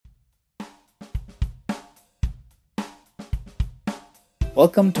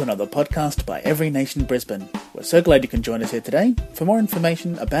Welcome to another podcast by Every Nation Brisbane. We're so glad you can join us here today. For more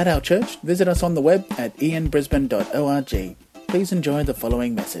information about our church, visit us on the web at ianbrisbane.org. Please enjoy the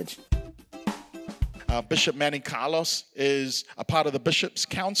following message. Bishop Manny Carlos is a part of the Bishop's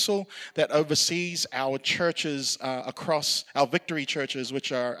Council that oversees our churches across our victory churches,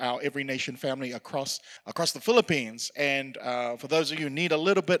 which are our Every Nation family across the Philippines. And for those of you who need a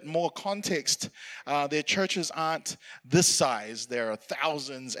little bit more context, their churches aren't this size. There are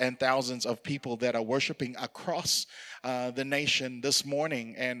thousands and thousands of people that are worshiping across the nation this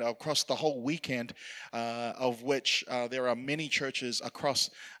morning and across the whole weekend, of which there are many churches across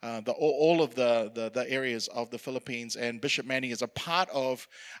all of the areas of the Philippines. And Bishop Manny is a part of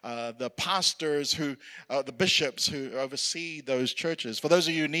the pastors the bishops who oversee those churches. For those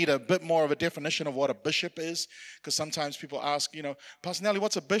of you who need a bit more of a definition of what a bishop is, because sometimes people ask, Pastor Nelly,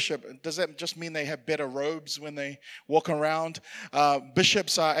 what's a bishop? Does that just mean they have better robes when they walk around?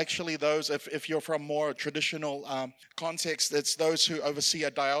 Bishops are actually those, if you're from more traditional context, it's those who oversee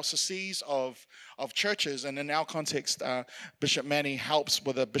a diocese of churches. And in our context, Bishop Manny helps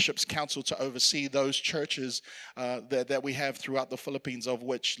with the Bishop's Council to oversee those churches that we have throughout the Philippines, of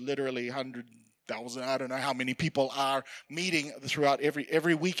which literally 100,000, I don't know how many people are meeting throughout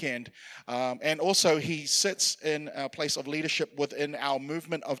every weekend. And also he sits in a place of leadership within our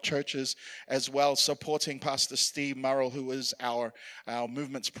movement of churches as well, supporting Pastor Steve Murrell, who is our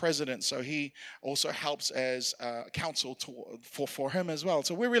movement's president. So he also helps as counsel for him as well.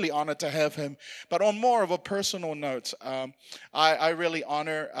 So we're really honored to have him. But on more of a personal note, I really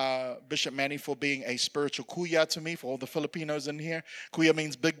honor Bishop Manny for being a spiritual kuya to me, for all the Filipinos in here. Kuya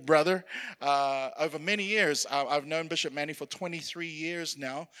means big brother. Over many years, I've known Bishop Manny for 23 years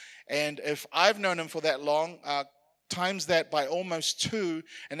now, and if I've known him for that long, times that by almost 2,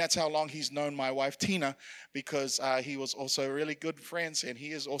 and that's how long he's known my wife Tina, because he was also really good friends, and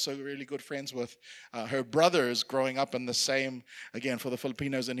he is also really good friends with her brothers growing up in the same, again, for the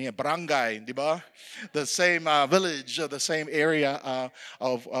Filipinos in here, barangay, diba? The same village, the same area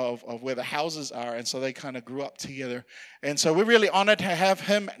of where the houses are, and so they kind of grew up together. And so we're really honored to have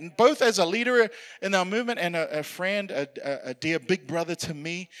him both as a leader in our movement and a friend, a dear big brother to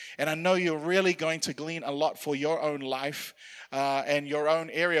me. And I know you're really going to glean a lot for your own life and your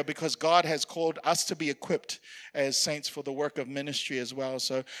own area, because God has called us to be equipped as saints for the work of ministry as well.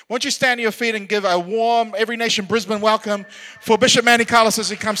 So won't you stand to your feet and give a warm Every Nation Brisbane welcome for Bishop Manny Carlos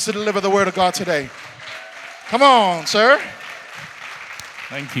as he comes to deliver the word of God today. Come on, sir.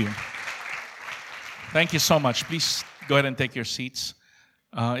 Thank you. Thank you so much. Please go ahead and take your seats.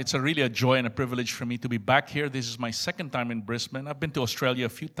 It's really a joy and a privilege for me to be back here. This is my second time in Brisbane. I've been to Australia a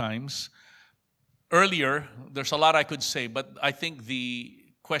few times. Earlier, there's a lot I could say, but I think the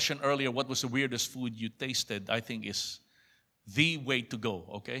question earlier, what was the weirdest food you tasted, I think is the way to go,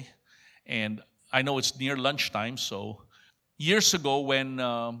 okay? And I know it's near lunchtime, so years ago when,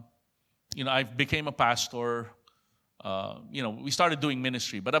 I became a pastor, we started doing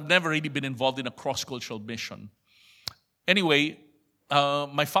ministry, but I've never really been involved in a cross-cultural mission. Anyway,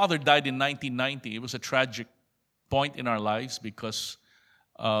 my father died in 1990. It was a tragic point in our lives because,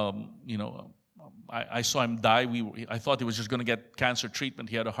 I saw him die. I thought he was just going to get cancer treatment.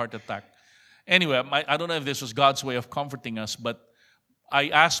 He had a heart attack. Anyway, I don't know if this was God's way of comforting us, but I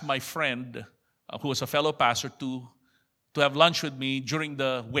asked my friend, who was a fellow pastor, to have lunch with me during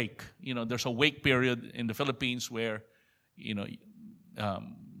the wake. There's a wake period in the Philippines where,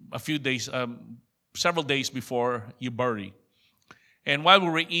 a few days, several days before you bury. And while we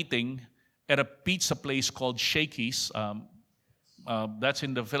were eating at a pizza place called Shakey's, that's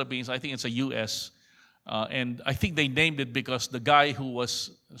in the Philippines, I think it's a U.S., and I think they named it because the guy who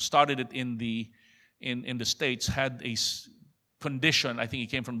started it in the States had a condition. I think he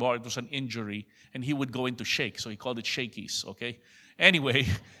came from the war. It was an injury, and he would go into shake, so he called it Shakey's, okay? Anyway,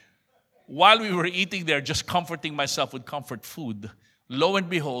 while we were eating there, just comforting myself with comfort food, lo and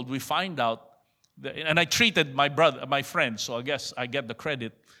behold, we find out, and I treated my friend, so I guess I get the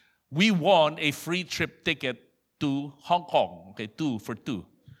credit. We won a free trip ticket to Hong Kong, okay, 2 for 2.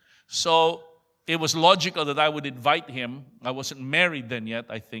 So it was logical that I would invite him. I wasn't married then yet,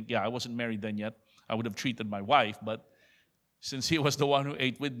 I think. Yeah, I wasn't married then yet. I would have treated my wife, but since he was the one who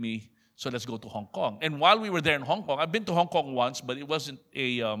ate with me, so let's go to Hong Kong. And while we were there in Hong Kong, I've been to Hong Kong once, but it wasn't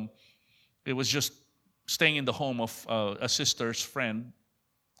it was just staying in the home of a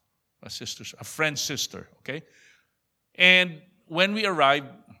friend's sister, okay? And when we arrived,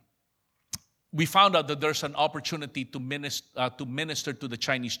 we found out that there's an opportunity to minister to the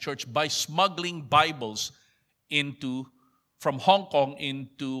Chinese church by smuggling Bibles from Hong Kong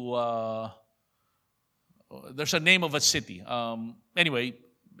into there's a name of a city. Anyway,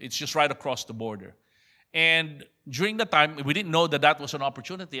 it's just right across the border. And during the time, we didn't know that that was an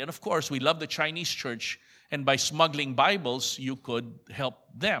opportunity. And of course, we love the Chinese church. And by smuggling Bibles, you could help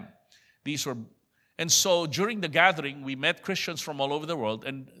them. And so during the gathering, we met Christians from all over the world.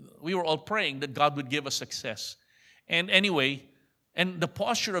 And we were all praying that God would give us success. And anyway, and the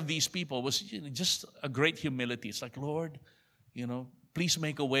posture of these people was just a great humility. It's like, Lord, please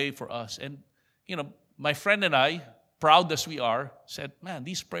make a way for us. And, my friend and I, proud as we are, said, man,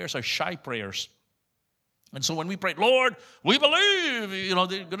 these prayers are shy prayers. And so when we prayed, Lord, we believe,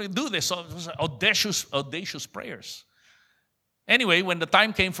 they're going to do this. So it was audacious prayers. Anyway, when the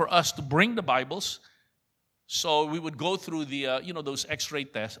time came for us to bring the Bibles, so we would go through the, those X-ray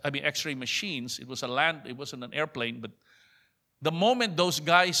machines. It wasn't an airplane, but the moment those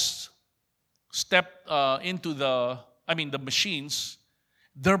guys stepped into the machines,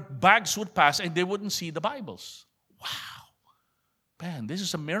 their bags would pass and they wouldn't see the Bibles. Wow. Man, this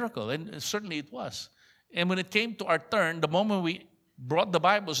is a miracle. And certainly it was. And when it came to our turn, the moment we brought the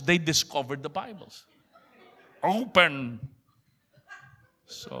Bibles, they discovered the Bibles. Open.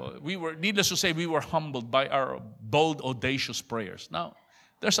 So needless to say, we were humbled by our bold, audacious prayers. Now,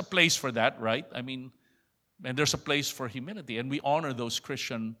 there's a place for that, right? And there's a place for humility. And we honor those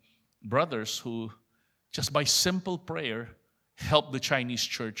Christian brothers who, just by simple prayer, helped the Chinese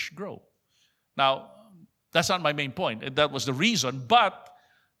church grow. Now, that's not my main point. That was the reason. But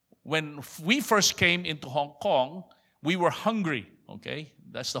when we first came into Hong Kong, we were hungry, okay?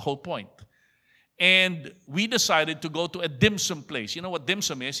 That's the whole point. And we decided to go to a dim sum place. You know what dim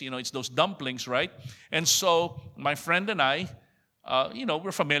sum is? It's those dumplings, right? And so my friend and I,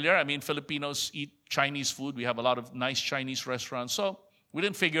 we're familiar. Filipinos eat Chinese food. We have a lot of nice Chinese restaurants. So we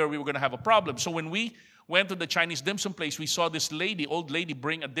didn't figure we were going to have a problem. So when we went to the Chinese dim sum place, we saw this old lady,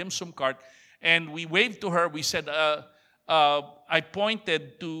 bring a dim sum cart. And we waved to her. We said, I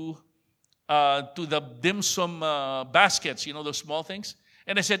pointed to the dim sum baskets, those small things.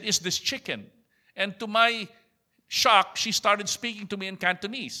 And I said, is this chicken? And to my shock, she started speaking to me in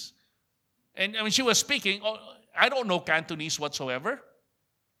Cantonese. And she was speaking, I don't know Cantonese whatsoever.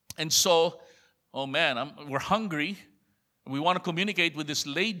 And so, we're hungry. We want to communicate with this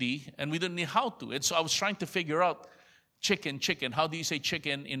lady, and we didn't know how to. And so I was trying to figure out chicken. How do you say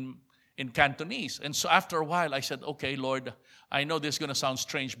chicken in Cantonese? And so after a while, I said, okay, Lord, I know this is going to sound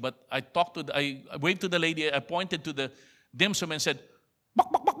strange, but I waved to the lady, I pointed to the dim sum and said,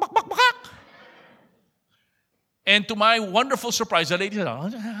 bak, bak, bak, bak, bak, bak. And to my wonderful surprise, the lady said,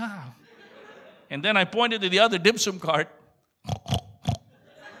 ah. And then I pointed to the other dim sum cart,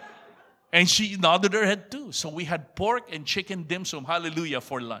 and she nodded her head too. So we had pork and chicken dim sum, hallelujah,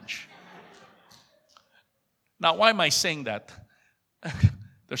 for lunch. Now, why am I saying that?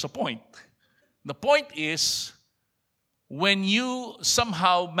 There's a point. The point is, when you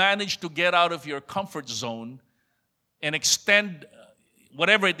somehow manage to get out of your comfort zone and extend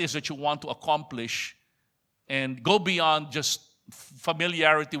whatever it is that you want to accomplish and go beyond just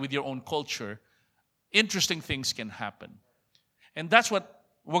familiarity with your own culture, interesting things can happen. And that's what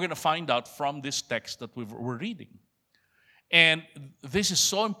we're going to find out from this text that we're reading. And this is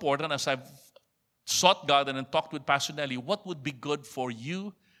so important as I've sought God and then talked with Pastor Nelly, what would be good for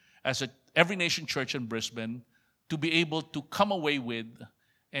you as Every Nation Church in Brisbane to be able to come away with.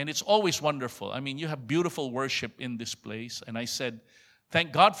 And it's always wonderful. You have beautiful worship in this place. And I said,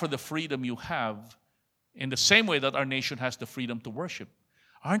 thank God for the freedom you have in the same way that our nation has the freedom to worship.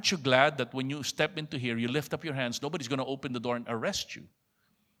 Aren't you glad that when you step into here, you lift up your hands, nobody's going to open the door and arrest you?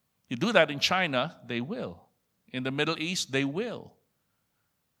 You do that in China, they will. In the Middle East, they will.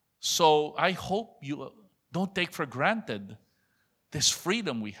 So I hope you don't take for granted this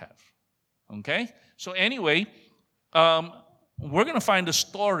freedom we have. Okay? So anyway, we're going to find a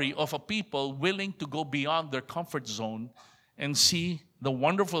story of a people willing to go beyond their comfort zone and see the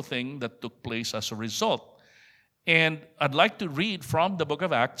wonderful thing that took place as a result. And I'd like to read from the book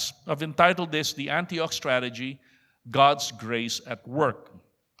of Acts. I've entitled this, The Antioch Strategy, God's Grace at Work.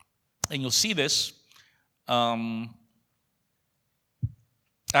 And you'll see this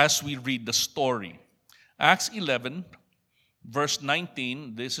as we read the story. Acts 11, verse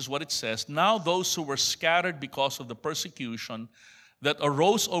 19, this is what it says. Now those who were scattered because of the persecution that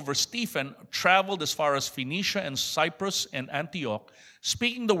arose over Stephen traveled as far as Phoenicia and Cyprus and Antioch,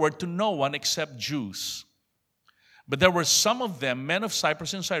 speaking the word to no one except Jews. But there were some of them, men of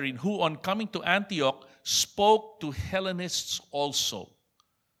Cyprus and Cyrene, who on coming to Antioch spoke to Hellenists also.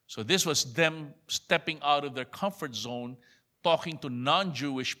 So this was them stepping out of their comfort zone, talking to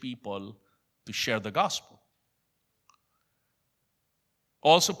non-Jewish people to share the gospel.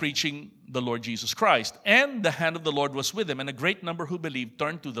 also preaching the Lord Jesus Christ. And the hand of the Lord was with him, and a great number who believed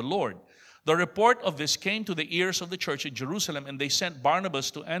turned to the Lord. The report of this came to the ears of the church in Jerusalem, and they sent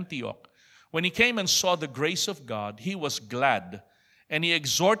Barnabas to Antioch. When he came and saw the grace of God, he was glad, and he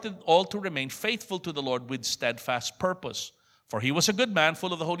exhorted all to remain faithful to the Lord with steadfast purpose. For he was a good man,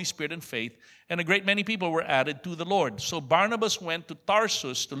 full of the Holy Spirit and faith, and a great many people were added to the Lord. So Barnabas went to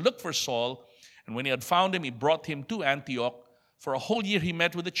Tarsus to look for Saul, and when he had found him, he brought him to Antioch. For a whole year he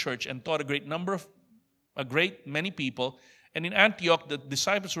met with the church and taught a great many people. And in Antioch, the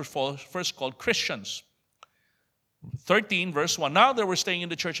disciples were first called Christians. 13, verse 1. Now there were staying in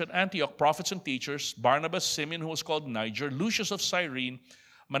the church at Antioch prophets and teachers, Barnabas, Simeon, who was called Niger, Lucius of Cyrene,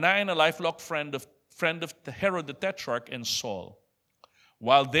 Manaen, a lifelong friend of Herod the Tetrarch, and Saul.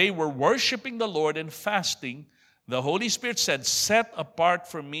 While they were worshiping the Lord and fasting, the Holy Spirit said, "Set apart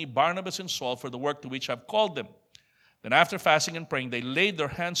for me Barnabas and Saul for the work to which I've called them." Then after fasting and praying, they laid their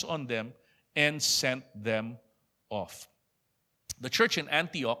hands on them and sent them off. The church in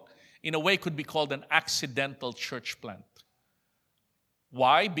Antioch, in a way, could be called an accidental church plant.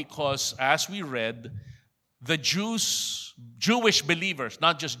 Why? Because as we read, the Jewish believers,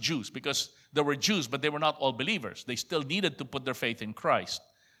 not just Jews, because there were Jews, but they were not all believers. They still needed to put their faith in Christ.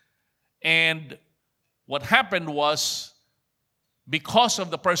 And what happened was, because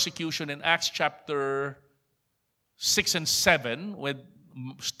of the persecution in Acts chapter 6 and 7, when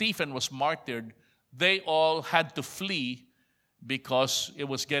Stephen was martyred, they all had to flee because it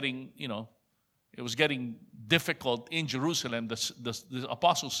was getting difficult in Jerusalem. The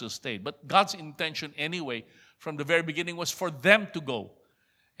apostles still stayed. But God's intention anyway, from the very beginning, was for them to go.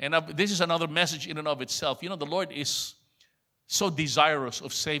 And this is another message in and of itself. The Lord is so desirous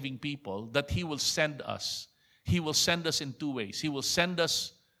of saving people that He will send us. He will send us in two ways. He will send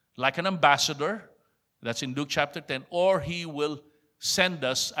us like an ambassador, that's in Luke chapter 10, or He will send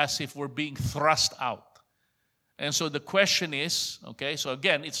us as if we're being thrust out. And so the question is, so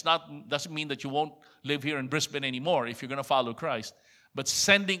again, doesn't mean that you won't live here in Brisbane anymore if you're going to follow Christ, but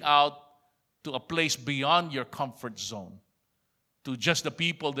sending out to a place beyond your comfort zone, to just the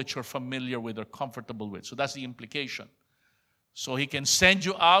people that you're familiar with or comfortable with. So that's the implication. So He can send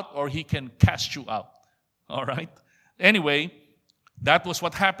you out or He can cast you out. All right? Anyway, that was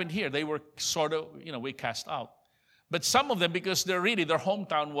what happened here. They were sort of, cast out. But some of them, because their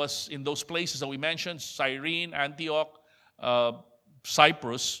hometown was in those places that we mentioned, Cyrene, Antioch,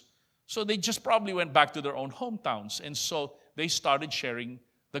 Cyprus, so they just probably went back to their own hometowns. And so they started sharing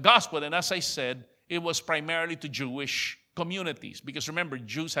the gospel. And as I said, it was primarily to Jewish communities. Because remember,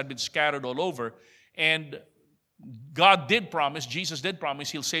 Jews had been scattered all over. And Jesus did promise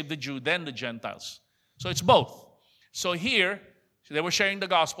He'll save the Jew, then the Gentiles. So it's both. So here, they were sharing the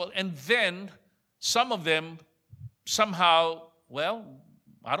gospel. And then some of them somehow,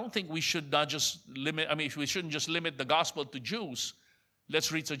 I don't think we should not just we shouldn't just limit the gospel to Jews.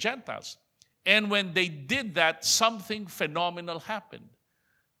 Let's reach the Gentiles. And when they did that, something phenomenal happened.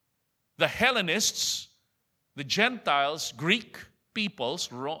 The Hellenists, the Gentiles, Greek peoples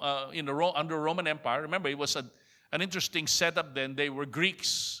under Roman Empire, remember it was an interesting setup then. They were Greek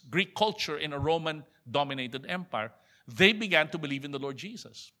culture in a Roman-dominated empire. They began to believe in the Lord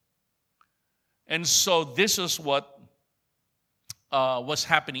Jesus. And so this is what was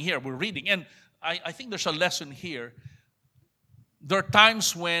happening here. We're reading. And I think there's a lesson here. There are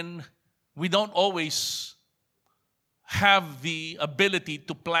times when we don't always have the ability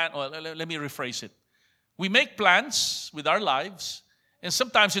to plan. Or let me rephrase it. We make plans with our lives, and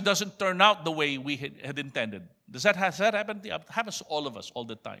sometimes it doesn't turn out the way we had intended. Has that happened? It happens to all of us all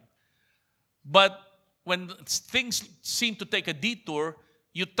the time. But when things seem to take a detour,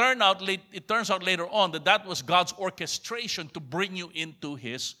 it turns out later on that was God's orchestration to bring you into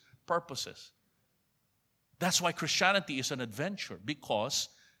His purposes. That's why Christianity is an adventure, because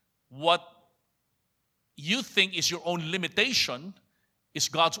what you think is your own limitation is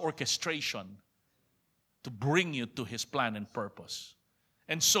God's orchestration to bring you to His plan and purpose.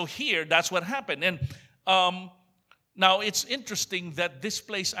 And so here, that's what happened. And now it's interesting that this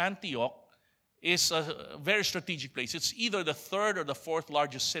place, Antioch, is a very strategic place. It's either the third or the fourth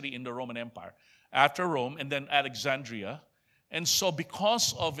largest city in the Roman Empire, after Rome and then Alexandria. And so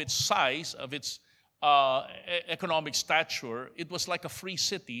because of its size, of its economic stature, it was like a free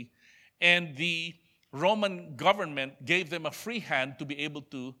city. And the Roman government gave them a free hand to be able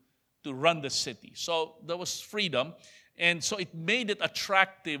to run the city. So there was freedom. And so it made it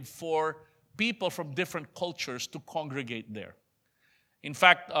attractive for people from different cultures to congregate there. In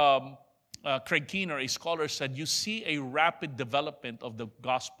fact, Craig Keener, a scholar, said, you see a rapid development of the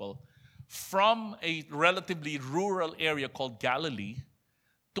gospel from a relatively rural area called Galilee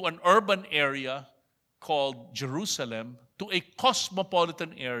to an urban area called Jerusalem to a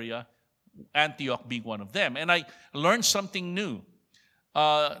cosmopolitan area, Antioch being one of them. And I learned something new.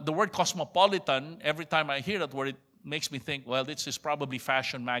 The word cosmopolitan, every time I hear that word, it makes me think, well, this is probably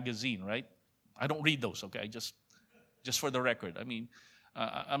fashion magazine, right? I don't read those, okay? Just for the record. I mean,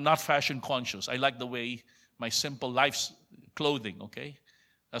 I'm not fashion conscious. I like the way my simple life's clothing, okay?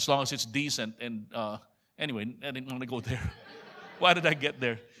 As long as it's decent. And anyway, I didn't want to go there. Why did I get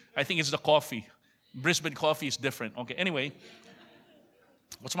there? I think it's the coffee. Brisbane coffee is different. Okay, anyway,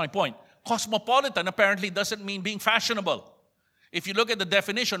 what's my point? Cosmopolitan apparently doesn't mean being fashionable. If you look at the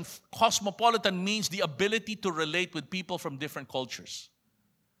definition, cosmopolitan means the ability to relate with people from different cultures.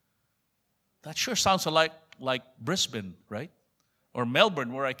 That sure sounds like Brisbane, right? Or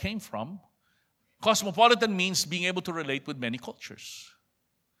Melbourne, where I came from. Cosmopolitan means being able to relate with many cultures.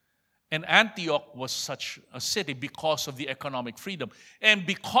 And Antioch was such a city because of the economic freedom. And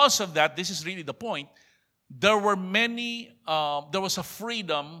because of that, this is really the point, there was a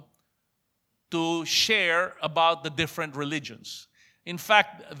freedom to share about the different religions. In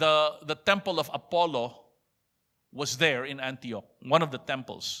fact, the temple of Apollo was there in Antioch, one of the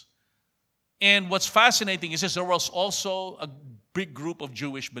temples. And what's fascinating is there was also a big group of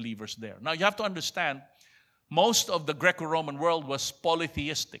Jewish believers there. Now, you have to understand, most of the Greco-Roman world was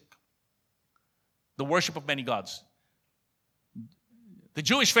polytheistic, the worship of many gods. The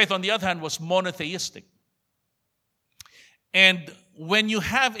Jewish faith, on the other hand, was monotheistic. And when you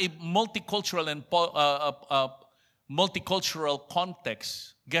have a multicultural and multicultural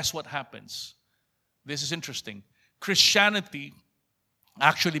context, guess what happens? This is interesting. Christianity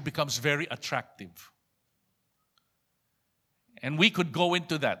actually becomes very attractive. And we could go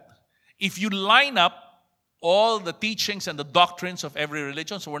into that. If you line up all the teachings and the doctrines of every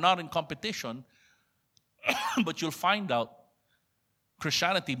religion, so we're not in competition, but you'll find out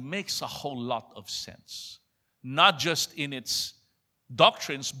Christianity makes a whole lot of sense. Not just in its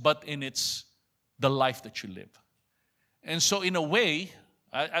doctrines, but in the life that you live. And so in a way,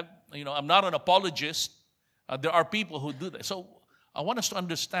 I'm not an apologist. There are people who do that. So I want us to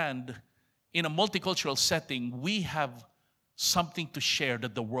understand, in a multicultural setting, we have something to share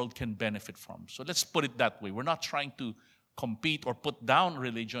that the world can benefit from. So let's put it that way. We're not trying to compete or put down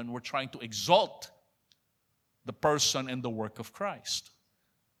religion. We're trying to exalt the person and the work of Christ.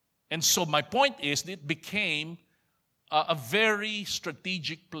 And so my point is, it became a very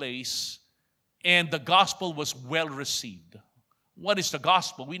strategic place, and the gospel was well received. What is the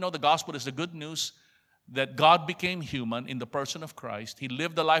gospel? We know the gospel is the good news that God became human in the person of Christ. He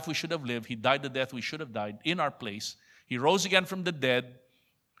lived the life we should have lived. He died the death we should have died in our place. He rose again from the dead,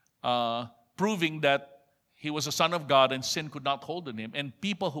 proving that He was a Son of God and sin could not hold in Him. And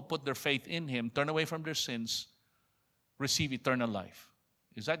people who put their faith in Him, turn away from their sins, receive eternal life.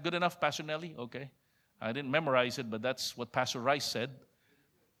 Is that good enough, Pastor Nelly? Okay. I didn't memorize it, but that's what Pastor Rice said.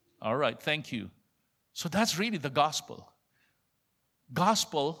 All right, thank you. So that's really the gospel.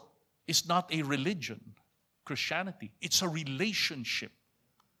 Gospel is not a religion, Christianity. It's a relationship.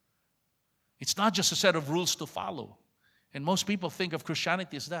 It's not just a set of rules to follow. And most people think of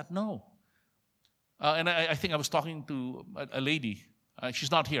Christianity as that. No. And I think I was talking to a lady.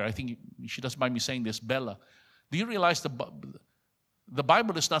 She's not here. I think she doesn't mind me saying this, Bella. Do you realize the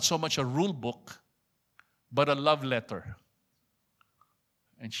Bible is not so much a rule book, but a love letter?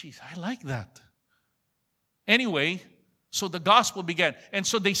 And I like that. Anyway, so the gospel began. And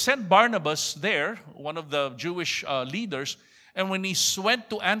so they sent Barnabas there, one of the Jewish leaders. And when he went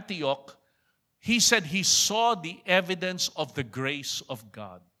to Antioch, he said he saw the evidence of the grace of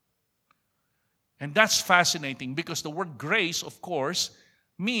God. And that's fascinating because the word grace, of course,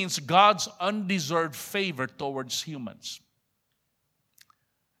 means God's undeserved favor towards humans.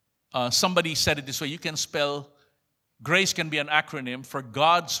 Somebody said it this way: you can spell, grace can be an acronym for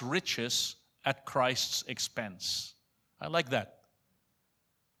God's riches at Christ's expense. I like that.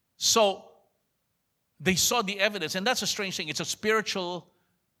 So they saw the evidence, and that's a strange thing. It's a spiritual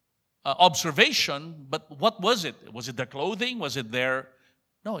observation, but what was it? Was it their clothing? Was it their...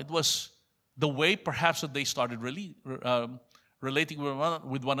 No, it was the way perhaps that they started relating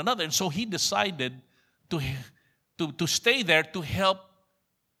with one another. And so he decided to stay there to help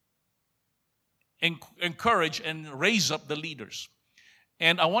encourage and raise up the leaders.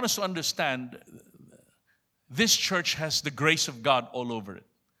 And I want us to understand, this church has the grace of God all over it.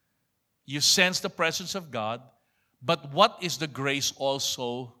 You sense the presence of God, but what is the grace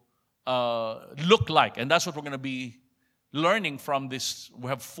also look like? And that's what we're going to be learning from this. We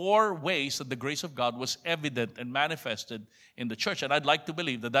have 4 ways that the grace of God was evident and manifested in the church. And I'd like to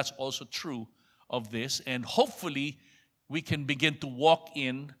believe that that's also true of this. And hopefully we can begin to walk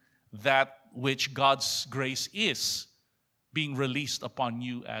in that which God's grace is being released upon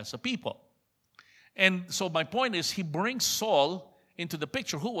you as a people. And so my point is, he brings Saul into the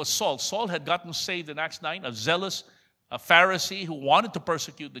picture. Who was Saul? Saul had gotten saved in Acts 9, a zealous, a Pharisee who wanted to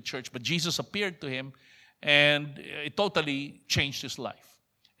persecute the church, but Jesus appeared to him and it totally changed his life.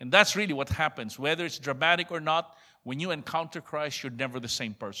 And that's really what happens. Whether it's dramatic or not, when you encounter Christ, you're never the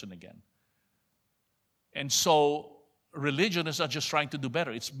same person again. And so religion is not just trying to do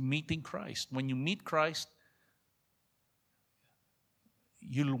better, it's meeting Christ. When you meet Christ,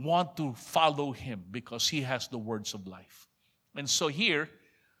 you'll want to follow him because he has the words of life. And so here,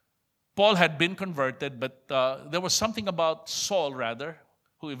 Paul had been converted, but there was something about Saul, rather,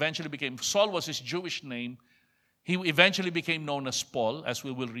 who eventually became, Saul was his Jewish name. He eventually became known as Paul, as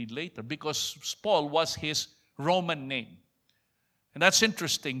we will read later, because Paul was his Roman name. And that's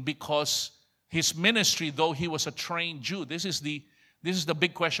interesting because his ministry, though he was a trained Jew, this is the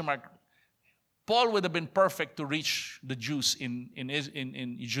big question mark. Paul would have been perfect to reach the Jews in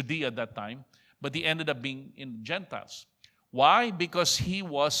Judea at that time, but he ended up being in Gentiles. Why? Because he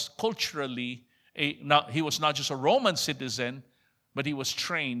was culturally, he was not just a Roman citizen, but he was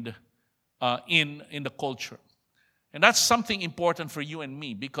trained in the culture. And that's something important for you and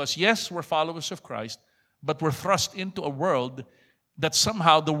me, because yes, we're followers of Christ, but we're thrust into a world that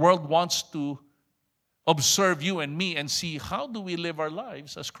somehow the world wants to observe you and me and see how do we live our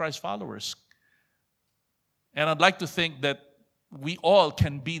lives as Christ followers. And I'd like to think that we all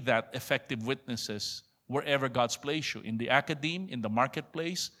can be that effective witnesses wherever God's placed you, in the academe, in the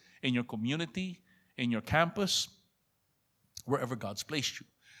marketplace, in your community, in your campus, wherever God's placed you.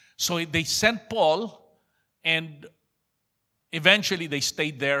 So they sent Paul, and eventually they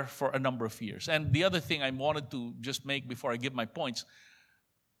stayed there for a number of years. And the other thing I wanted to just make before I give my points,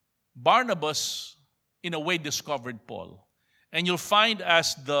 Barnabas, in a way, discovered Paul. And you'll find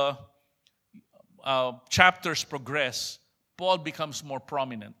as the chapters progress, Paul becomes more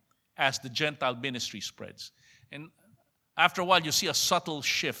prominent as the Gentile ministry spreads. And after a while, you see a subtle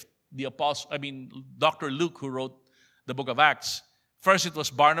shift. Dr. Luke, who wrote the book of Acts, first it was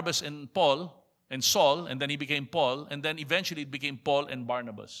Barnabas and Paul and Saul, and then he became Paul, and then eventually it became Paul and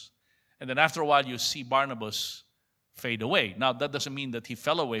Barnabas. And then after a while, you see Barnabas fade away. Now, that doesn't mean that he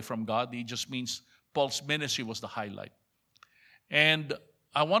fell away from God. It just means Paul's ministry was the highlight. And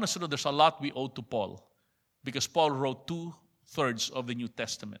I want us to know there's a lot we owe to Paul, because Paul wrote 2/3 of the New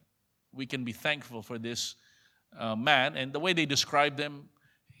Testament. We can be thankful for this man. And the way they described him,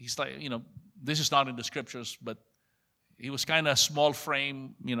 he's like, this is not in the scriptures, but he was kind of small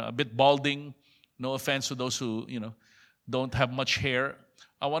frame, a bit balding. No offense to those who, don't have much hair.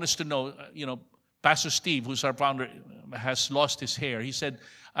 I want us to know, Pastor Steve, who's our founder, has lost his hair. He said,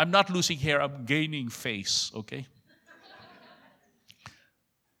 I'm not losing hair, I'm gaining face, okay?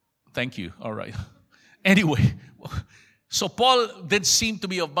 Thank you, all right. Anyway, so Paul did seem to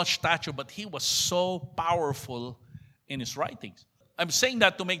be of much stature, but he was so powerful in his writings. I'm saying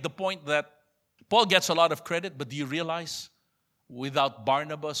that to make the point that Paul gets a lot of credit, but do you realize without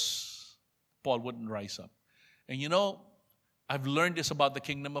Barnabas, Paul wouldn't rise up? And I've learned this about the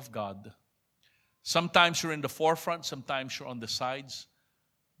kingdom of God. Sometimes you're in the forefront, sometimes you're on the sides.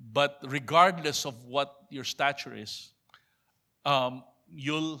 But regardless of what your stature is,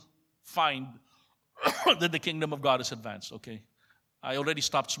 you'll find that the kingdom of God is advanced, okay? I already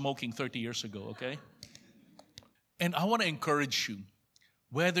stopped smoking 30 years ago, okay? And I want to encourage you,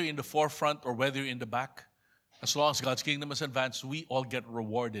 whether in the forefront or whether in the back, as long as God's kingdom is advanced, we all get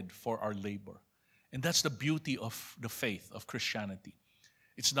rewarded for our labor. And that's the beauty of the faith of Christianity.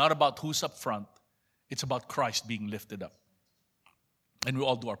 It's not about who's up front. It's about Christ being lifted up. And we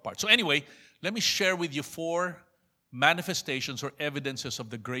all do our part. So anyway, let me share with you 4 manifestations or evidences of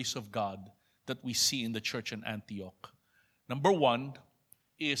the grace of God that we see in the church in Antioch. Number 1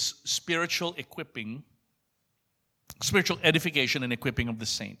 is spiritual edification and equipping of the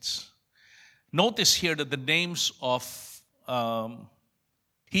saints. Notice here that the names of,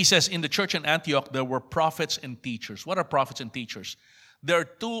 he says in the church in Antioch, there were prophets and teachers. What are prophets and teachers? There are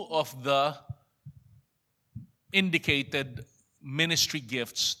 2 of the indicated ministry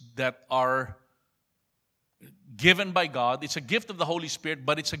gifts that are given by God. It's a gift of the Holy Spirit,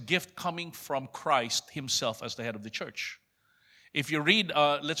 but it's a gift coming from Christ himself as the head of the church. If you read,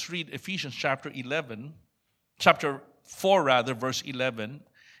 let's read Ephesians chapter 4, verse 11.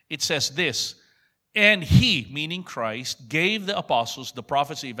 It says this, and he, meaning Christ, gave the apostles, the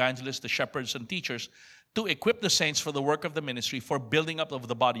prophets, the evangelists, the shepherds, and teachers to equip the saints for the work of the ministry, for building up of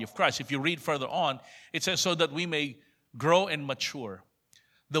the body of Christ. If you read further on, it says so that we may grow and mature.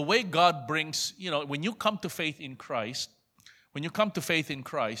 The way God brings, when you come to faith in Christ, when you come to faith in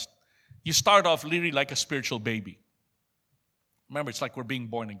Christ, you start off literally like a spiritual baby. Remember, it's like we're being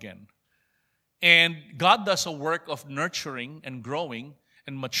born again. And God does a work of nurturing and growing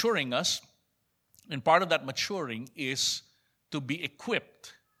and maturing us. And part of that maturing is to be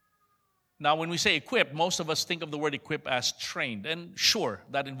equipped. Now, when we say equipped, most of us think of the word equip as trained. And sure,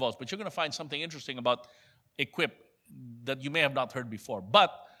 that involves. But you're going to find something interesting about equip that you may have not heard before.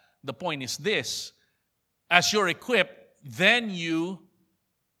 But the point is this. As you're equipped, then you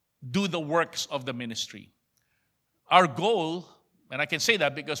do the works of the ministry. Our goal, and I can say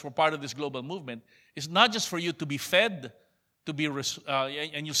that because we're part of this global movement, is not just for you to be fed, to be,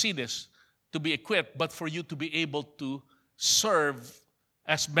 and you see this, to be equipped, but for you to be able to serve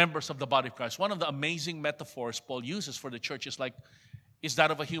as members of the body of Christ. One of the amazing metaphors Paul uses for the church is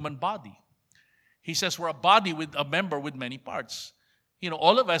that of a human body. He says we're a body with a member with many parts.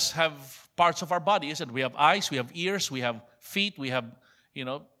 All of us have parts of our body, isn't it? We have eyes, we have ears, we have feet, we have,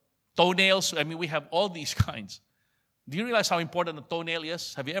 toenails. We have all these kinds. Do you realize how important a toenail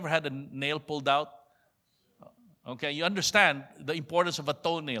is? Have you ever had a nail pulled out? Okay, you understand the importance of a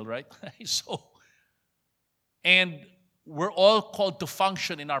toenail, right? And we're all called to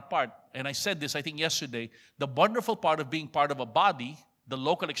function in our part. And I said this, I think, yesterday. The wonderful part of being part of a body, the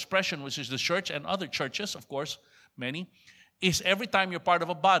local expression, which is the church and other churches, of course, many, is every time you're part of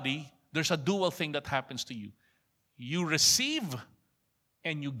a body, there's a dual thing that happens to you. You receive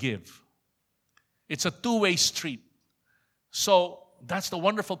and you give. It's a two-way street. So that's the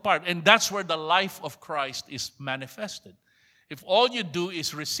wonderful part. And that's where the life of Christ is manifested. If all you do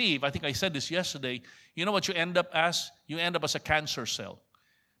is receive, I think I said this yesterday, you know what you end up as? You end up as a cancer cell.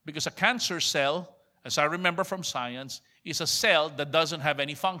 Because a cancer cell, as I remember from science, is a cell that doesn't have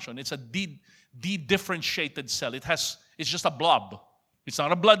any function. It's a de-differentiated cell. It's just a blob. It's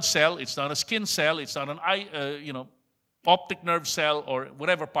not a blood cell. It's not a skin cell. It's not an optic nerve cell or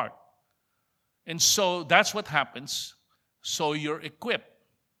whatever part. And so that's what happens. So you're equipped,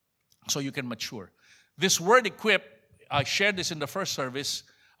 so you can mature. This word equip, I shared this in the first service.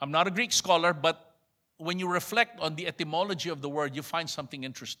 I'm not a Greek scholar, but when you reflect on the etymology of the word, you find something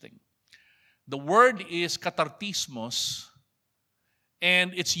interesting. The word is katartismos,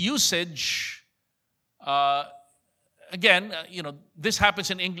 and its usage, this happens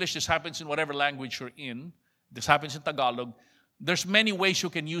in English, this happens in whatever language you're in, this happens in Tagalog. There's many ways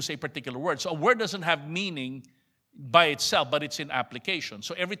you can use a particular word. So a word doesn't have meaning by itself, but it's in application.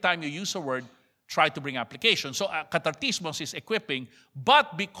 So every time you use a word, try to bring application. So katartismos is equipping,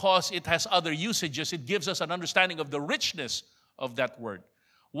 but because it has other usages, it gives us an understanding of the richness of that word.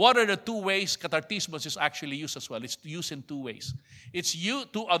 What are the two ways katartismos is actually used as well? It's used in two ways.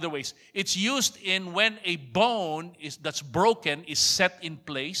 Two other ways. It's used in when a bone that's broken is set in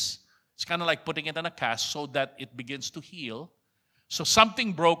place. It's kind of like putting it in a cast so that it begins to heal. So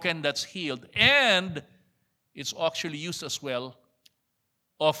something broken that's healed. And it's actually used as well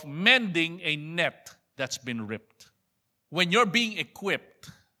of mending a net that's been ripped. When you're being equipped,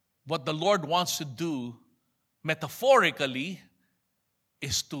 what the Lord wants to do metaphorically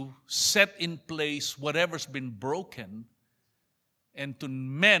is to set in place whatever's been broken and to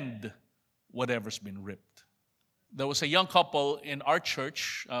mend whatever's been ripped. There was a young couple in our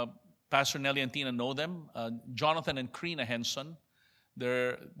church, Pastor Nelly and Tina know them, Jonathan and Krina Henson.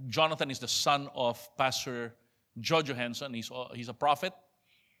 Jonathan is the son of Pastor Jojo Henson. He's a prophet.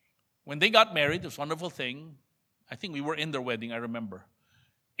 When they got married, it was a wonderful thing. I think we were in their wedding, I remember.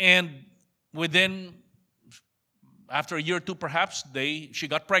 And after a year or two perhaps, she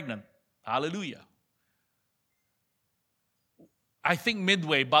got pregnant. Hallelujah. I think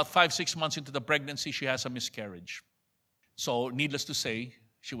midway, about 5-6 months into the pregnancy, she has a miscarriage. So needless to say,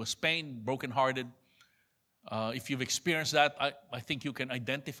 she was pained, brokenhearted. If you've experienced that, I think you can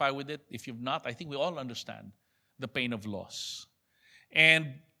identify with it. If you've not, I think we all understand the pain of loss.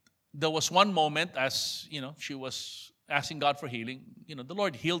 And there was one moment as, she was asking God for healing. The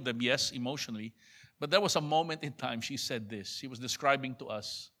Lord healed them, yes, emotionally. But there was a moment in time she said this. She was describing to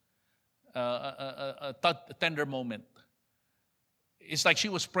us a tender moment. It's like she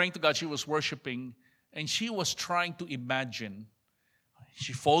was praying to God, she was worshiping, and she was trying to imagine.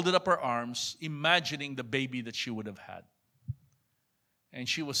 She folded up her arms, imagining the baby that she would have had. And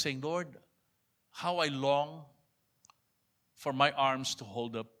she was saying, Lord, how I long for my arms to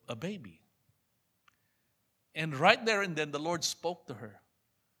hold up a baby. And right there and then, the Lord spoke to her.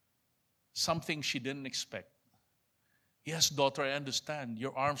 Something she didn't expect. Yes, daughter, I understand.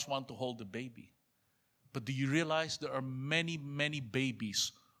 Your arms want to hold the baby. But do you realize there are many, many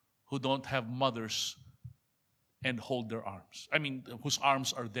babies who don't have mothers and hold their arms? Whose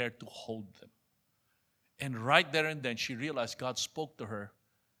arms are there to hold them. And right there and then, she realized God spoke to her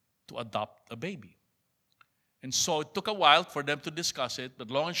to adopt a baby. And so it took a while for them to discuss it,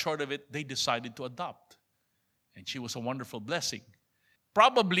 but long and short of it, they decided to adopt. And she was a wonderful blessing.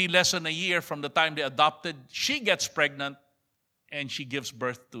 Probably less than a year from the time they adopted, she gets pregnant and she gives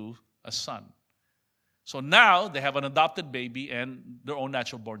birth to a son. So now they have an adopted baby and their own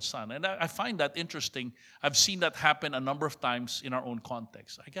natural-born son. And I find that interesting. I've seen that happen a number of times in our own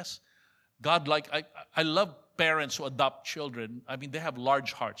context. I guess God, I love parents who adopt children. I mean, they have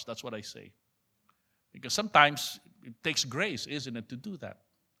large hearts. That's what I say. Because sometimes it takes grace, isn't it, to do that.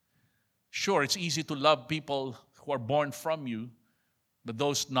 Sure, it's easy to love people who are born from you, but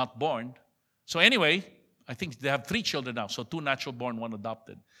those not born. So anyway, I think they have 3 children now. So 2 natural born, 1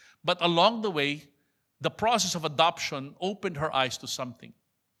 adopted. But along the way, the process of adoption opened her eyes to something.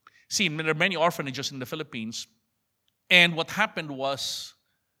 See, there are many orphanages in the Philippines. And what happened was,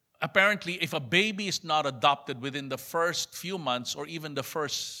 apparently, if a baby is not adopted within the first few months or even the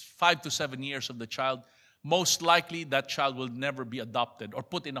first 5 to 7 years of the child, most likely that child will never be adopted or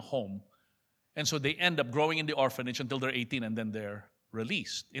put in a home. And so they end up growing in the orphanage until they're 18 and then they're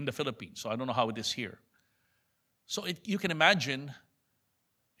released in the Philippines. So I don't know how it is here. So you can imagine,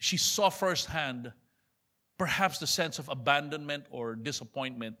 she saw firsthand perhaps the sense of abandonment or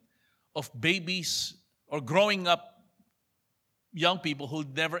disappointment of babies or growing up young people who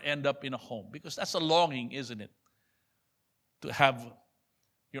never end up in a home. Because that's a longing, isn't it? To have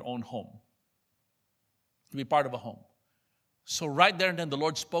your own home. To be part of a home. So right there and then the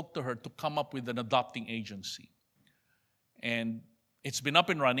Lord spoke to her to come up with an adopting agency. And it's been up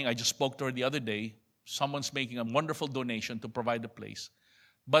and running. I just spoke to her the other day. Someone's making a wonderful donation to provide a place.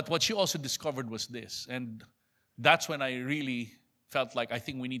 But what she also discovered was this. And that's when I really felt like I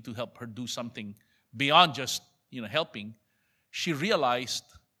think we need to help her do something beyond just, helping. She realized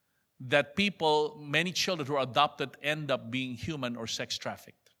that many children who are adopted end up being human or sex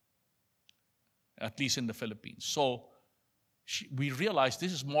trafficked. At least in the Philippines. So we realized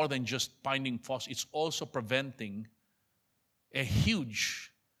this is more than just finding foster. It's also preventing a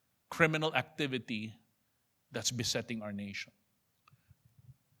huge criminal activity that's besetting our nation.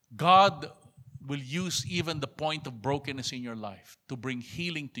 God will use even the point of brokenness in your life to bring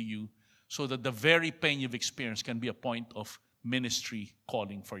healing to you so that the very pain you've experienced can be a point of ministry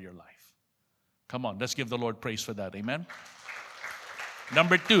calling for your life. Come on, let's give the Lord praise for that. Amen?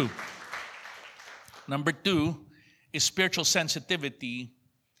 Number two is spiritual sensitivity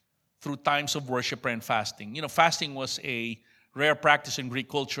through times of worship, prayer, and fasting. Fasting was a rare practice in Greek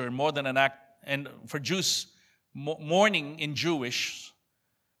culture, more than an act. And for Jews, mourning in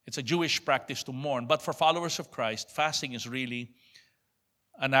it's a Jewish practice to mourn. But for followers of Christ, fasting is really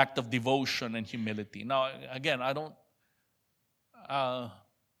an act of devotion and humility. Now, again,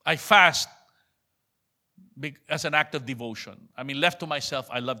 I fast as an act of devotion. Left to myself,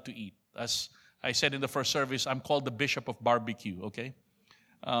 I love to eat. As I said in the first service, I'm called the Bishop of Barbecue, okay?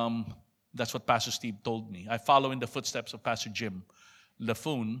 That's what Pastor Steve told me. I follow in the footsteps of Pastor Jim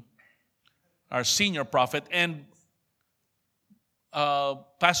Laffoon, our senior prophet, and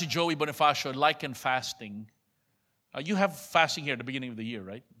Pastor Joey Bonifacio likened fasting. You have fasting here at the beginning of the year,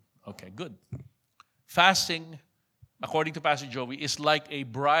 right? Okay, good. Fasting, according to Pastor Joey, is like a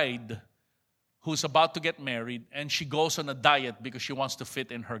bride who's about to get married and she goes on a diet because she wants to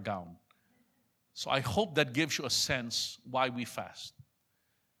fit in her gown. So I hope that gives you a sense why we fast.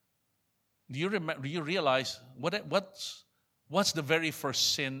 Do you realize what's the very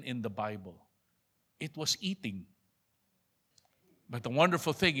first sin in the Bible? It was eating. But the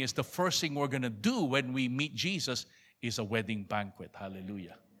wonderful thing is the first thing we're going to do when we meet Jesus is a wedding banquet.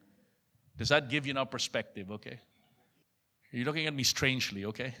 Hallelujah. Does that give you now perspective, okay? You're looking at me strangely,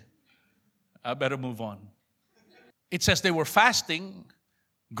 okay? I better move on. It says they were fasting.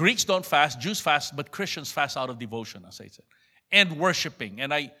 Greeks don't fast, Jews fast, but Christians fast out of devotion, as I said. And worshiping.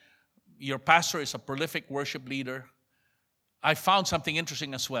 And your pastor is a prolific worship leader. I found something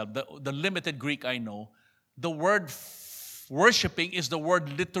interesting as well. The limited Greek I know, the word worshiping is the word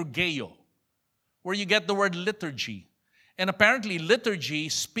liturgeo, where you get the word liturgy. And apparently liturgy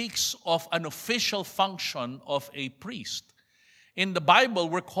speaks of an official function of a priest. In the Bible,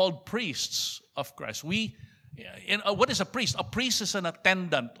 we're called priests of Christ. What is a priest? A priest is an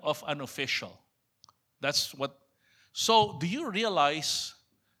attendant of an official. So do you realize,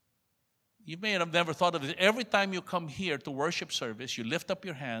 you may have never thought of it, every time you come here to worship service, you lift up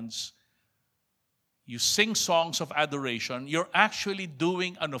your hands, you sing songs of adoration, you're actually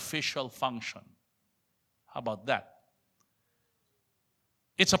doing an official function. How about that?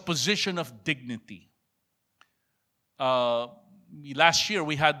 It's a position of dignity. Last year,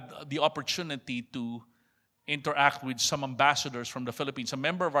 we had the opportunity to interact with some ambassadors from the Philippines. A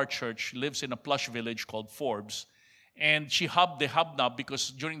member of our church lives in a plush village called Forbes. And they hobnobbed because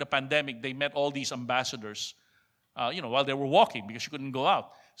during the pandemic, they met all these ambassadors, while they were walking because you couldn't go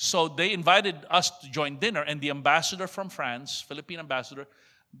out. So they invited us to join dinner, and the ambassador from France, Philippine ambassador,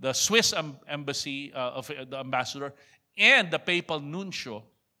 the Swiss embassy of the ambassador, and the papal nuncio,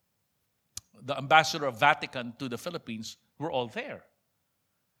 the ambassador of Vatican to the Philippines, were all there.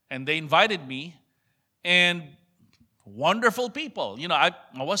 And they invited me, and wonderful people. I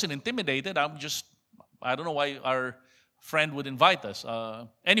wasn't intimidated. I don't know why our friend would invite us.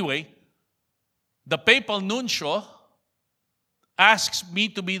 Anyway, the papal nuncio asks me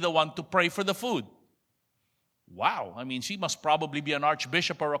to be the one to pray for the food. Wow. She must probably be an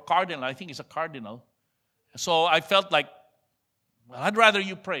archbishop or a cardinal. I think he's a cardinal. So I felt like, well, I'd rather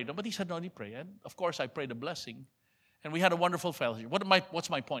you pray. But he said, no, you pray. And of course, I prayed a blessing. And we had a wonderful fellowship. What's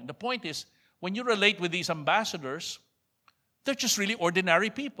my point? The point is, when you relate with these ambassadors, they're just really ordinary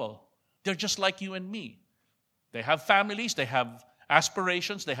people. They're just like you and me. They have families, they have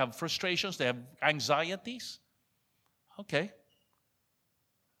aspirations, they have frustrations, they have anxieties. Okay.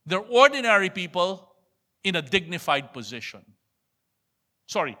 They're ordinary people in a dignified position.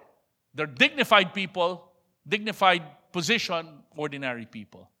 Sorry, they're dignified people, dignified position, ordinary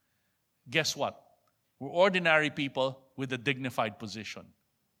people. Guess what? We're ordinary people with a dignified position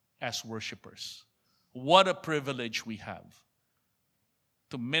as worshipers. What a privilege we have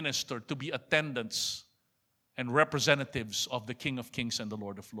to minister, to be attendants and representatives of the King of Kings and the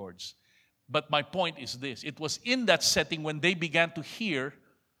Lord of Lords. But my point is this. It was in that setting when they began to hear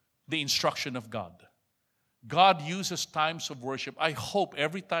the instruction of God. God uses times of worship. I hope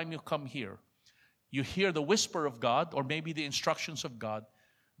every time you come here, you hear the whisper of God or maybe the instructions of God.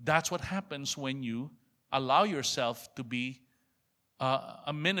 That's what happens when you allow yourself to be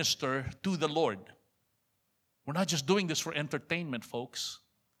a minister to the Lord. We're not just doing this for entertainment, folks.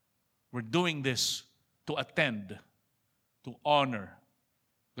 We're doing this to attend, to honor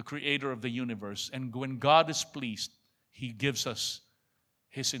the Creator of the universe. And when God is pleased, He gives us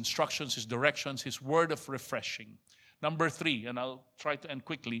His instructions, His directions, His word of refreshing. Number 3, and I'll try to end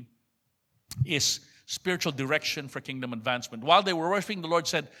quickly, is spiritual direction for kingdom advancement. While they were worshiping, the Lord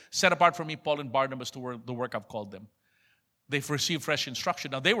said, set apart for me Paul and Barnabas to the work I've called them. They've received fresh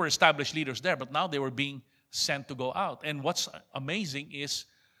instruction. Now, they were established leaders there, but now they were being sent to go out. And what's amazing is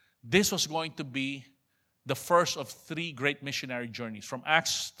this was going to be the first of 3 great missionary journeys. From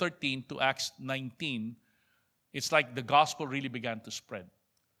Acts 13 to Acts 19, it's like the gospel really began to spread.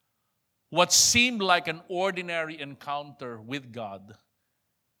 What seemed like an ordinary encounter with God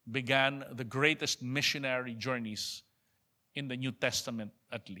began the greatest missionary journeys in the New Testament,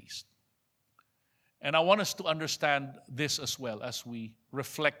 at least. And I want us to understand this as well as we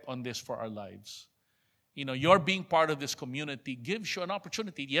reflect on this for our lives. Your being part of this community gives you an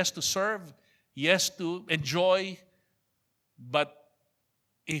opportunity, yes, to serve, yes, to enjoy, but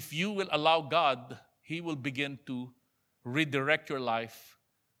if you will allow God, He will begin to redirect your life,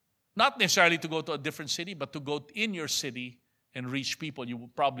 not necessarily to go to a different city, but to go in your city and reach people you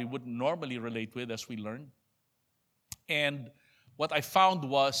probably wouldn't normally relate with, as we learned. And what I found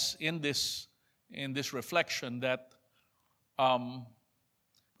was in this reflection that,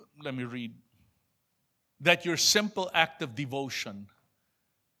 let me read, that your simple act of devotion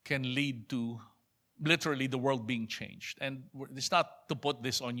can lead to literally the world being changed. And it's not to put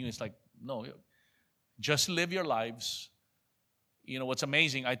this on you. It's like, no, just live your lives. What's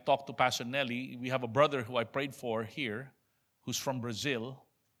amazing, I talked to Pastor Nelly. We have a brother who I prayed for here who's from Brazil.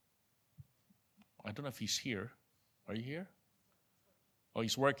 I don't know if he's here. Are you here? Oh,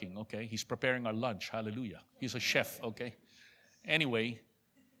 he's working. Okay. He's preparing our lunch. Hallelujah. He's a chef. Okay. Anyway,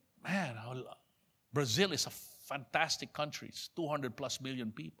 man, Brazil is a fantastic country. It's 200 plus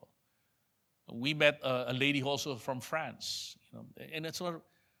million people. We met a lady also from France, and it's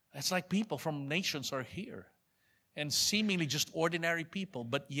like people from nations are here, and seemingly just ordinary people,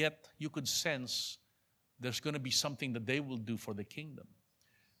 but yet you could sense there's going to be something that they will do for the kingdom.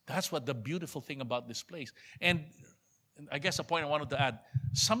 That's what the beautiful thing about this place. And I guess a point I wanted to add,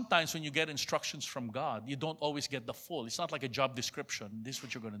 sometimes when you get instructions from God, you don't always get the full. It's not like a job description. This is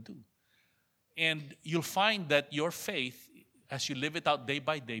what you're going to do. And you'll find that your faith, as you live it out day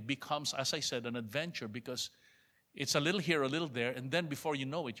by day, becomes, as I said, an adventure, because it's a little here, a little there, and then before you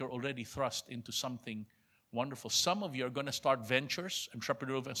know it, you're already thrust into something wonderful. Some of you are going to start ventures,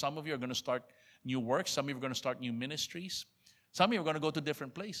 entrepreneurial. Some of you are going to start new work. Some of you are going to start new ministries. Some of you are going to go to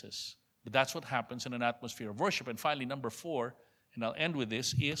different places. But that's what happens in an atmosphere of worship. And finally, number 4, and I'll end with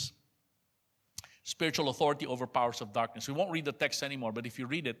this, is spiritual authority over powers of darkness. We won't read the text anymore, but if you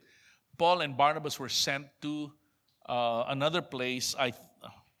read it, Paul and Barnabas were sent to another place.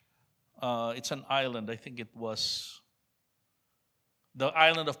 It's an island. I think it was the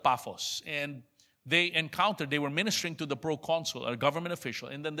island of Paphos. And they were ministering to the proconsul, a government official.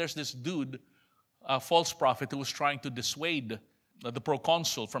 And then there's this dude, a false prophet, who was trying to dissuade the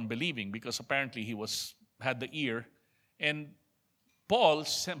proconsul from believing because apparently he had the ear. And Paul,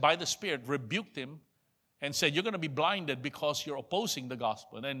 by the Spirit, rebuked him and said, you're going to be blinded because you're opposing the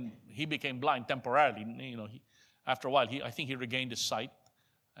gospel. And then he became blind temporarily. After a while, I think he regained his sight.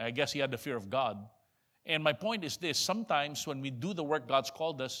 I guess he had the fear of God. And my point is this: sometimes when we do the work God's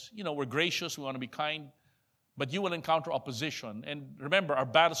called us, we're gracious, we want to be kind, but you will encounter opposition. And remember, our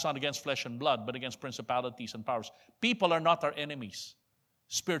battle is not against flesh and blood, but against principalities and powers. People are not our enemies.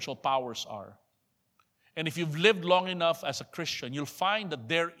 Spiritual powers are. And if you've lived long enough as a Christian, you'll find that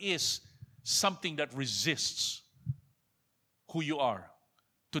there is something that resists who you are,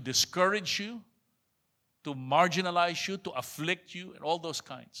 to discourage you, to marginalize you, to afflict you, and all those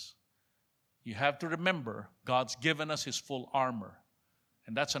kinds. You have to remember, God's given us His full armor.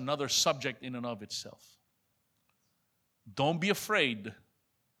 And that's another subject in and of itself. Don't be afraid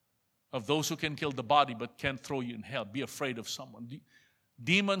of those who can kill the body but can't throw you in hell. Be afraid of someone.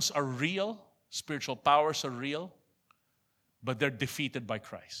 Demons are real. Spiritual powers are real. But they're defeated by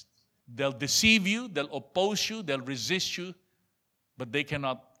Christ. They'll deceive you. They'll oppose you. They'll resist you. But they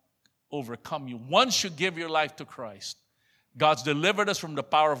cannot overcome you. Once you give your life to Christ, God's delivered us from the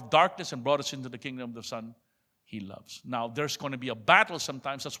power of darkness and brought us into the kingdom of the Son He loves. Now, there's going to be a battle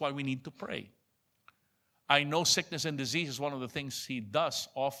sometimes. That's why we need to pray. I know sickness and disease is one of the things He does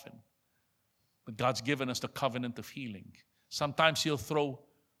often. But God's given us the covenant of healing. Sometimes He'll throw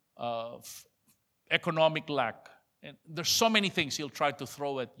economic lack. And there's so many things He'll try to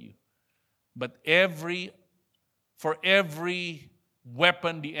throw at you. But for every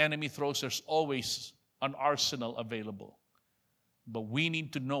weapon the enemy throws, there's always an arsenal available. But we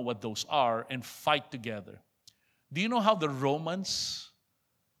need to know what those are and fight together. Do you know how the Romans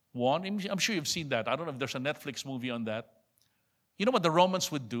won? I'm sure you've seen that. I don't know if there's a Netflix movie on that. You know what the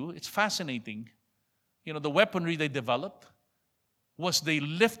Romans would do? It's fascinating. The weaponry they developed was they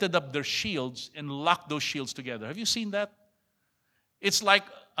lifted up their shields and locked those shields together. Have you seen that? It's like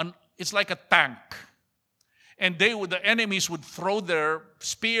a tank. And the enemies would throw their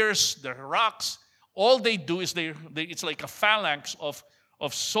spears, their rocks. All they do is it's like a phalanx of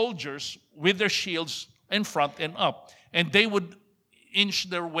soldiers with their shields in front and up. And they would inch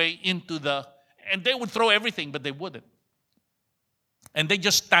their way and they would throw everything, but they wouldn't. And they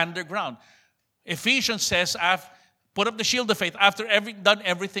just stand their ground. Ephesians says, put up the shield of faith. After done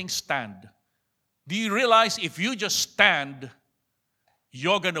everything, stand. Do you realize if you just stand,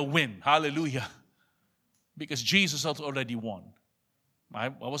 you're going to win? Hallelujah. Because Jesus has already won. I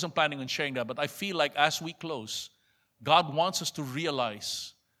wasn't planning on sharing that, but I feel like as we close, God wants us to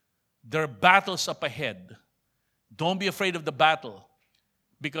realize there are battles up ahead. Don't be afraid of the battle.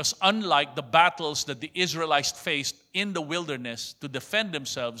 Because unlike the battles that the Israelites faced in the wilderness to defend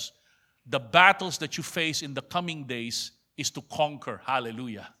themselves, the battles that you face in the coming days is to conquer.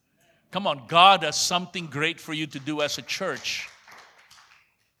 Hallelujah. Come on, God has something great for you to do as a church.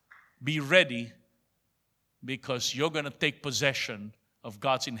 Be ready, because you're going to take possession of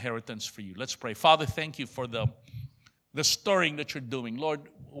God's inheritance for you. Let's pray. Father, thank you for the stirring that you're doing. Lord,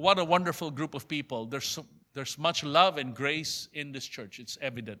 what a wonderful group of people. There's much love and grace in this church. It's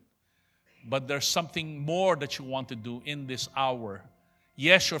evident. But there's something more that you want to do in this hour.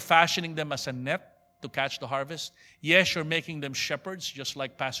 Yes, you're fashioning them as a net to catch the harvest. Yes, you're making them shepherds, just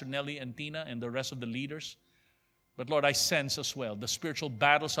like Pastor Nelly and Tina and the rest of the leaders. But Lord, I sense as well, the spiritual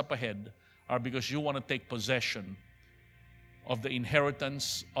battles up ahead are because you want to take possession of the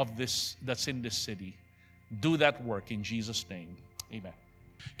inheritance of this that's in this city. Do that work in Jesus' name. Amen.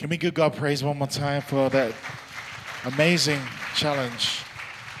 Can we give God praise one more time for that amazing challenge?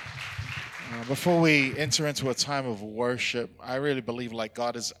 Before we enter into a time of worship, I really believe like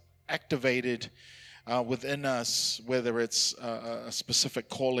God is activated within us, whether it's a specific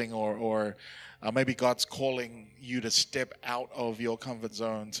calling or maybe God's calling you to step out of your comfort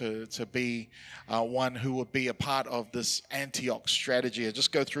zone to be one who would be a part of this Antioch strategy. I'll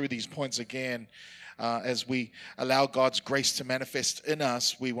just go through these points again. As we allow God's grace to manifest in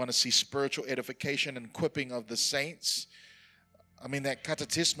us, we want to see spiritual edification and equipping of the saints, that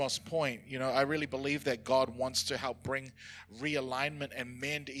katatismos point, I really believe that God wants to help bring realignment and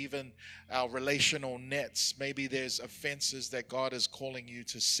mend even our relational nets. Maybe there's offenses that God is calling you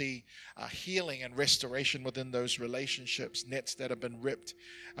to see healing and restoration within those relationships, nets that have been ripped,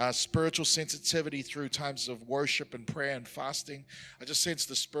 spiritual sensitivity through times of worship and prayer and fasting. I just sense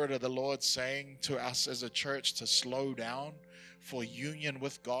the Spirit of the Lord saying to us as a church to slow down for union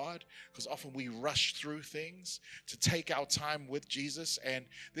with God, because often we rush through things, to take our time with Jesus. And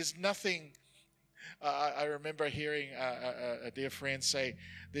there's nothing, I remember hearing a dear friend say,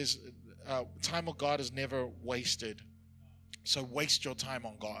 there's time with God is never wasted, so waste your time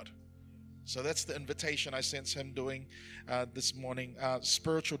on God. So that's the invitation I sense him doing this morning.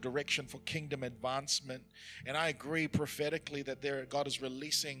 Spiritual direction for kingdom advancement. And I agree prophetically that God is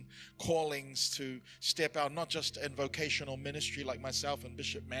releasing callings to step out, not just in vocational ministry like myself and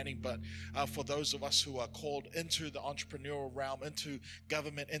Bishop Manny, but for those of us who are called into the entrepreneurial realm, into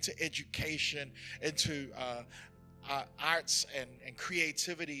government, into education, into arts and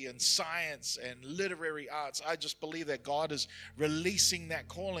creativity and science and literary arts. I just believe that God is releasing that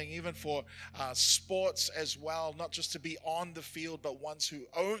calling even for sports as well, not just to be on the field, but ones who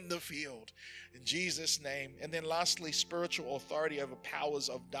own the field, in Jesus' name. And then lastly, spiritual authority over powers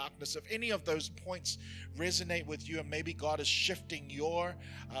of darkness. If any of those points resonate with you, and maybe God is shifting your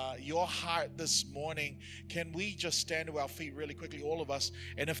heart this morning, can we just stand to our feet really quickly, all of us?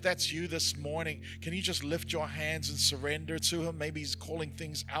 And if that's you this morning, can you just lift your hands and surrender to him? Maybe he's calling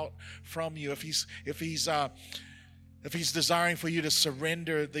things out from you. If he's desiring for you to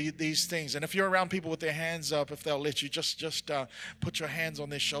surrender these things. And if you're around people with their hands up, if they'll let you, just put your hands on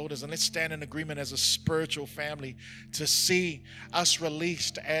their shoulders, and let's stand in agreement as a spiritual family to see us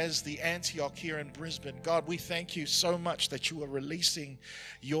released as the Antioch here in Brisbane. God, we thank you so much that you are releasing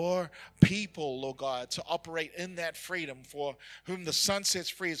your people, Lord God, to operate in that freedom. For whom the Son sets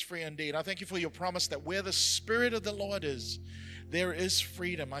free is free indeed. I thank you for your promise that where the Spirit of the Lord is, there is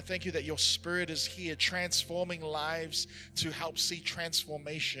freedom. I thank you that your Spirit is here transforming lives to help see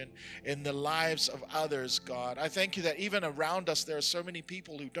transformation in the lives of others, God. I thank you that even around us there are so many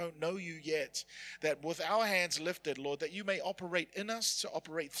people who don't know you yet, that with our hands lifted, Lord, that you may operate in us, to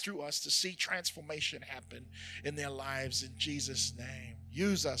operate through us, to see transformation happen in their lives, in Jesus' name.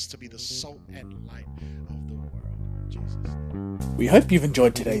 Use us to be the salt and light of the world, in Jesus' name. We hope you've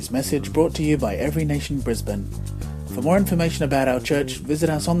enjoyed today's message, brought to you by Every Nation Brisbane. For more information about our church, visit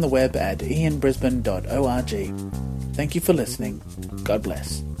us on the web at ianbrisbane.org. Thank you for listening. God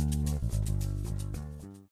bless.